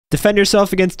Defend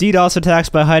yourself against DDoS attacks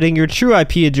by hiding your true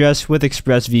IP address with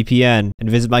ExpressVPN, and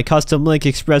visit my custom link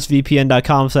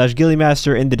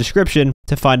expressvpn.com/ghilliemaster in the description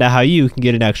to find out how you can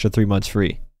get an extra 3 months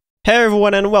free. Hey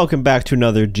everyone, and welcome back to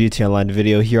another GTA Online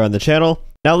video here on the channel.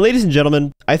 Now ladies and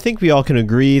gentlemen, I think we all can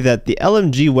agree that the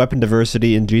LMG weapon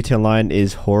diversity in GTA Online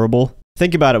is horrible.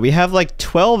 Think about it, we have like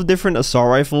 12 different assault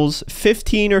rifles,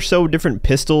 15 or so different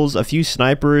pistols, a few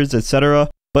snipers, etc.,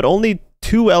 but only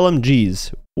 2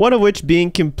 LMGs. One of which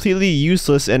being completely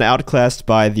useless and outclassed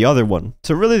by the other one.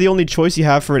 So really the only choice you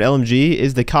have for an LMG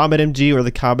is the Combat MG or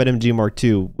the Combat MG Mark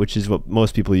II, which is what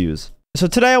most people use. So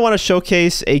today I want to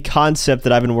showcase a concept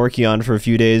that I've been working on for a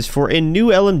few days for a new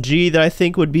LMG that I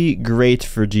think would be great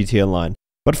for GTA Online.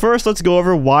 But first let's go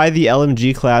over why the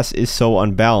LMG class is so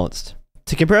unbalanced.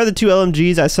 To compare the two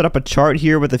LMGs, I set up a chart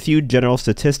here with a few general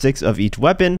statistics of each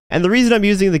weapon, and the reason I'm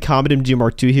using the Combat MG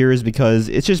Mark II here is because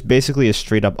it's just basically a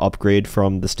straight up upgrade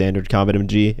from the standard Combat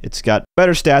MG. It's got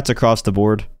better stats across the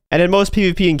board, and in most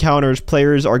PvP encounters,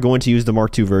 players are going to use the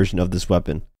Mark II version of this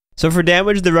weapon. So for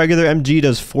damage, the regular MG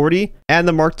does 40, and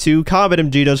the Mark II Combat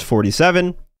MG does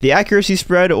 47. The accuracy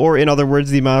spread, or in other words,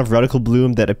 the amount of reticle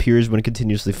bloom that appears when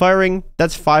continuously firing,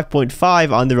 that's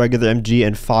 5.5 on the regular MG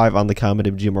and 5 on the Combat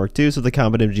MG Mark II, so the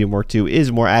Combat MG Mark II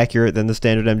is more accurate than the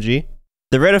standard MG.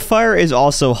 The rate of fire is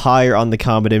also higher on the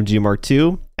Combat MG Mark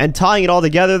II, and tying it all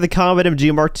together, the Combat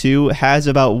MG Mark II has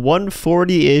about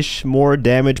 140-ish more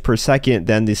damage per second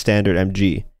than the standard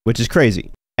MG, which is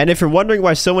crazy. And if you're wondering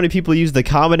why so many people use the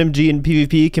Combat MG in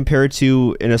PvP compared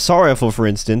to an assault rifle, for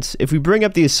instance, if we bring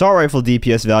up the assault rifle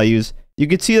DPS values, you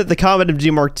can see that the Combat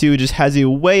MG Mark II just has a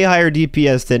way higher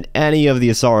DPS than any of the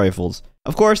assault rifles.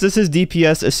 Of course, this is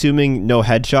DPS assuming no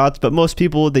headshots, but most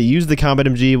people that use the Combat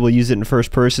MG will use it in first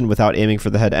person without aiming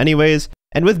for the head anyways,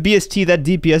 and with BST that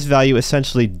DPS value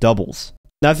essentially doubles.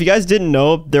 Now if you guys didn't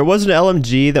know, there was an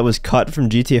LMG that was cut from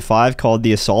GTA 5 called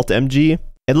the Assault MG.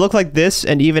 It looked like this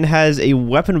and even has a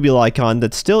weapon wheel icon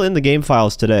that's still in the game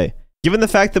files today. Given the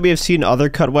fact that we have seen other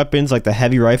cut weapons like the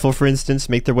heavy rifle for instance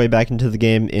make their way back into the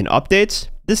game in updates,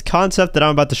 this concept that I'm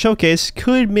about to showcase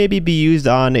could maybe be used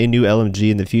on a new LMG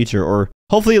in the future, or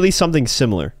hopefully at least something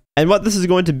similar. And what this is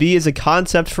going to be is a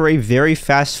concept for a very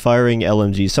fast firing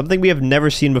LMG, something we have never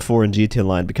seen before in GTA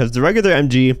Online, because the regular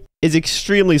MG is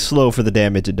extremely slow for the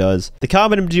damage it does. The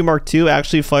Combat MG Mark II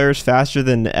actually fires faster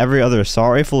than every other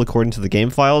assault rifle according to the game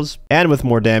files, and with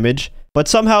more damage, but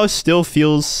somehow still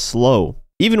feels slow.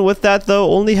 Even with that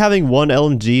though, only having one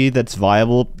LMG that's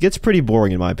viable gets pretty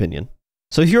boring in my opinion.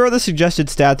 So here are the suggested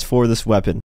stats for this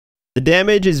weapon. The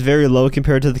damage is very low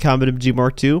compared to the Combat MG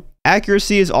Mark II.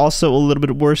 Accuracy is also a little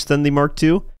bit worse than the Mark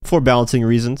II, for balancing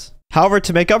reasons. However,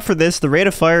 to make up for this, the rate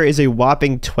of fire is a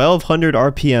whopping 1200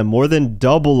 RPM, more than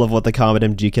double of what the Combat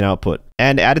MG can output.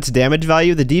 And at its damage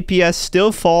value, the DPS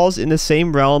still falls in the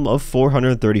same realm of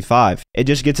 435. It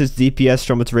just gets its DPS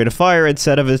from its rate of fire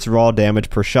instead of its raw damage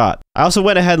per shot. I also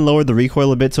went ahead and lowered the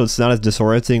recoil a bit so it's not as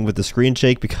disorienting with the screen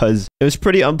shake because it was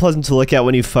pretty unpleasant to look at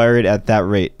when you fire it at that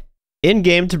rate.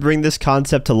 In-game, to bring this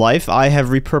concept to life, I have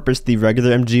repurposed the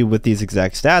regular MG with these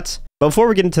exact stats. But before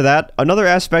we get into that, another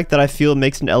aspect that I feel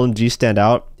makes an LMG stand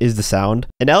out is the sound.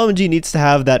 An LMG needs to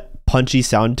have that punchy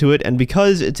sound to it, and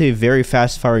because it's a very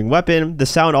fast-firing weapon, the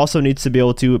sound also needs to be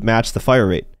able to match the fire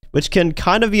rate, which can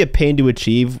kind of be a pain to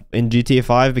achieve in GTA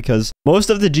 5 because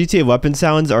most of the GTA weapon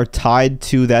sounds are tied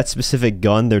to that specific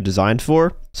gun they're designed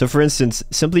for. So for instance,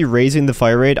 simply raising the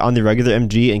fire rate on the regular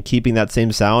MG and keeping that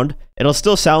same sound, it'll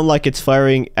still sound like it's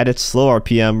firing at its slow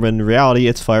RPM when in reality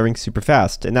it's firing super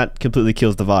fast, and that completely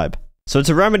kills the vibe. So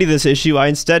to remedy this issue, I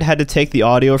instead had to take the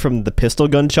audio from the pistol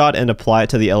gunshot and apply it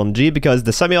to the LMG because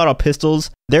the semi-auto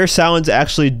pistols, their sounds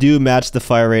actually do match the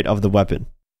fire rate of the weapon.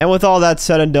 And with all that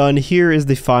said and done, here is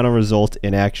the final result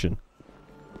in action.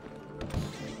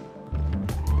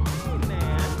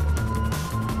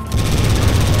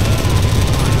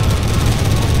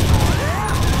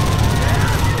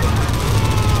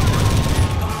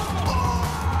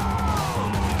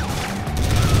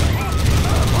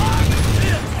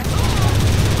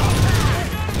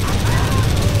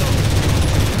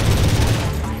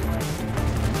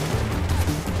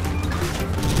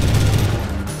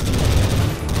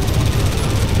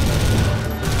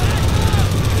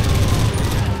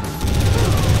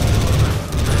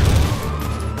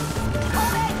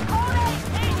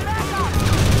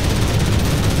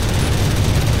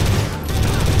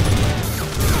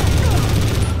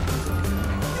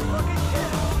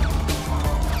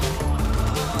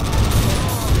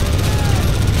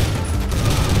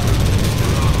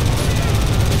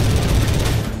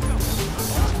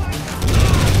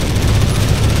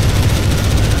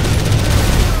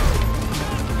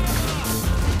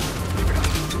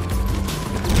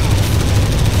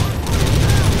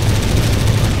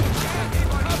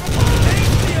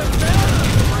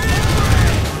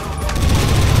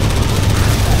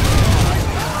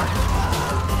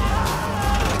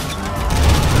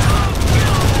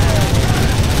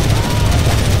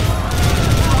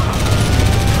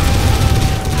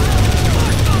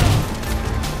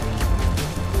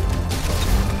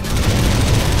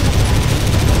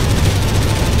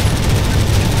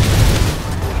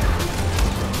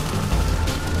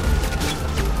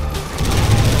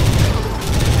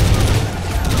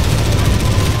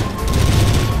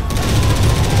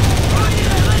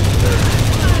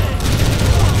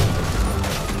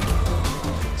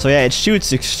 So yeah, it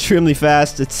shoots extremely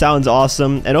fast, it sounds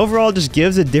awesome, and overall just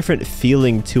gives a different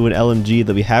feeling to an LMG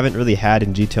that we haven't really had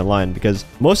in GTA Online, because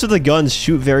most of the guns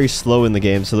shoot very slow in the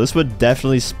game, so this would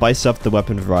definitely spice up the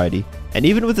weapon variety. And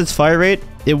even with its fire rate,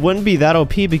 it wouldn't be that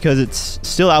OP because it's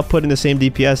still outputting the same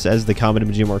DPS as the Comet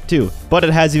MG Mark II, but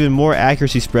it has even more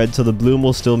accuracy spread, so the bloom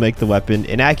will still make the weapon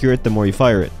inaccurate the more you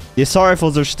fire it. The assault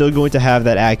rifles are still going to have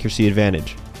that accuracy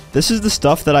advantage. This is the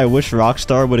stuff that I wish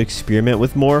Rockstar would experiment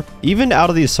with more. Even out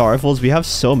of the assault rifles, we have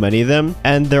so many of them,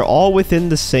 and they're all within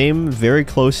the same very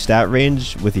close stat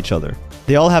range with each other.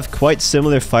 They all have quite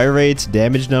similar fire rates,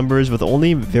 damage numbers, with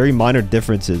only very minor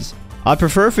differences. I'd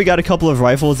prefer if we got a couple of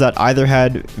rifles that either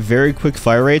had very quick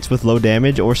fire rates with low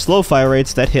damage or slow fire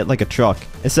rates that hit like a truck,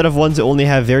 instead of ones that only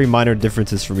have very minor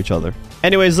differences from each other.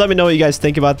 Anyways, let me know what you guys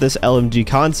think about this LMG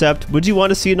concept. Would you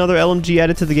want to see another LMG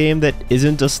added to the game that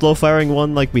isn't a slow firing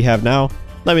one like we have now?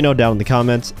 Let me know down in the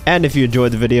comments, and if you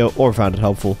enjoyed the video or found it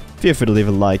helpful, feel free to leave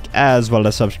a like as well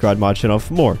as subscribe to my channel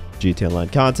for more GTA Online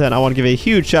content. I want to give a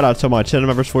huge shout out to my channel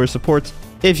members for your support.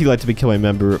 If you'd like to become a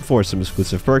member for some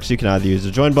exclusive perks, you can either use the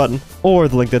join button or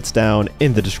the link that's down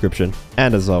in the description.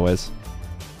 And as always,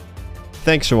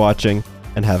 thanks for watching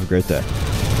and have a great day.